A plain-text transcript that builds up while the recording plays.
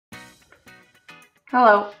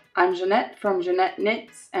Hello, I'm Jeanette from Jeanette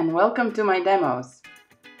Knits and welcome to my demos.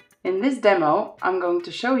 In this demo, I'm going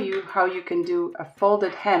to show you how you can do a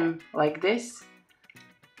folded hem like this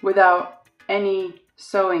without any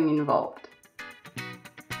sewing involved.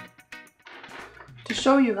 To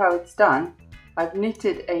show you how it's done, I've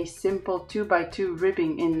knitted a simple 2x2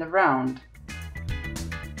 ribbing in the round.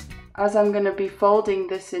 As I'm going to be folding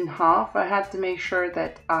this in half, I had to make sure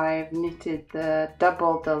that I've knitted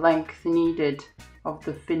double the length needed of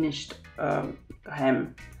the finished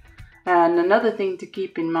hem. And another thing to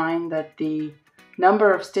keep in mind that the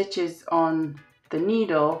number of stitches on the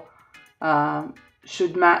needle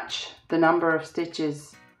should match the number of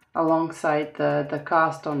stitches alongside the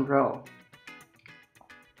cast on row.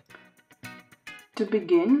 To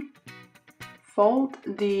begin, fold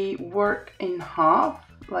the work in half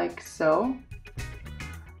like so,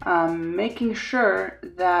 making sure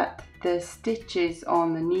that the stitches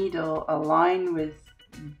on the needle align with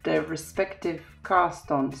the respective cast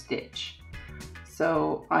on stitch.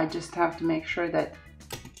 So I just have to make sure that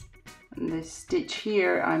this stitch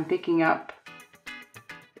here I'm picking up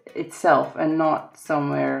itself and not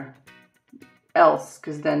somewhere else,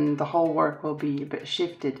 because then the whole work will be a bit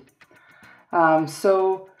shifted.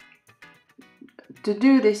 So to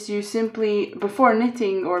do this, you simply, before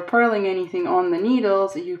knitting or purling anything on the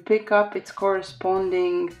needles, you pick up its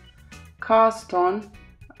corresponding cast on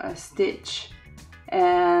stitch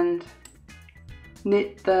and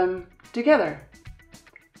knit them together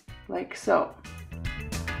like so.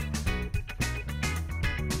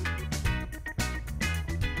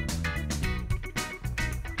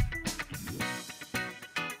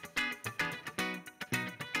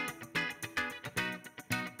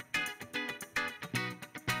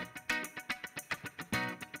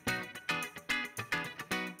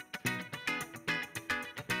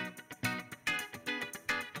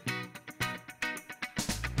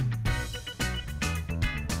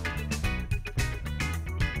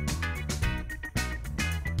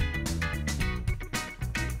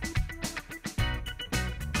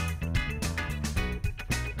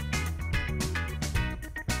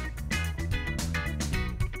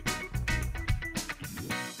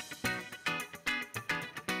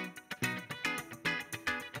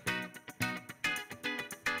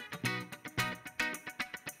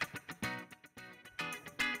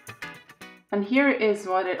 And here is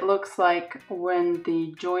what it looks like when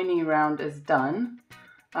the joining round is done.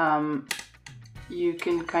 You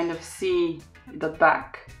can kind of see the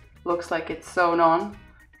back. Looks like it's sewn on,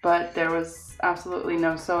 but there was absolutely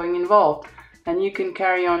no sewing involved. And you can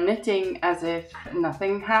carry on knitting as if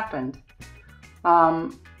nothing happened.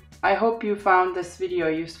 I hope you found this video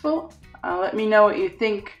useful. Let me know what you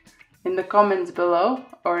think in the comments below,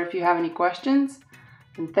 or if you have any questions.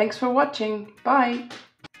 And thanks for watching. Bye!